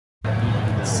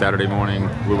It's Saturday morning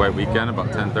Blue White Weekend,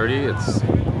 about 10:30. It's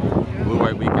Blue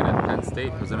White Weekend at Penn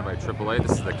State, presented by AAA.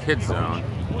 This is the Kids Zone.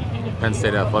 Penn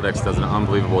State Athletics does an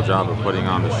unbelievable job of putting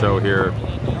on the show here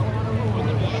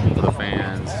for the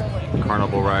fans.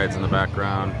 Carnival rides in the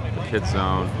background, the Kids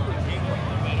Zone.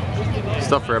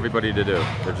 Stuff for everybody to do.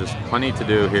 There's just plenty to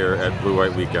do here at Blue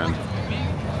White Weekend,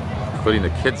 including the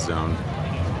Kids Zone.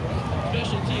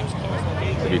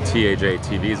 Maybe TAJ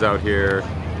TVs out here.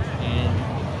 And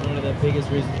one of the biggest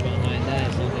reasons behind that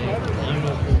is that I don't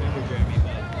know if you remember, Jeremy,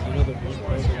 but you know the one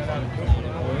program is not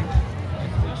going.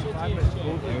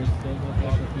 There's so much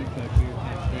special feedback here at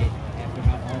Penn State after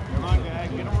how all come on, guys,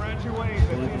 get them around your ways.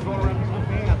 They can't go around your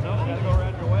hands. No, gotta go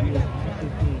around your ways.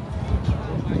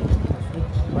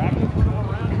 Practice go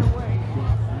around your ways.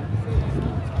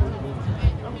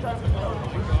 Sometimes it's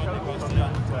hard.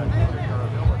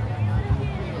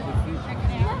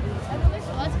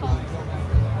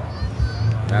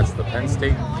 That's the Penn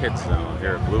State Kids Zone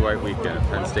here at Blue White Weekend at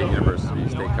Penn State University,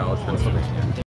 State College, Pennsylvania.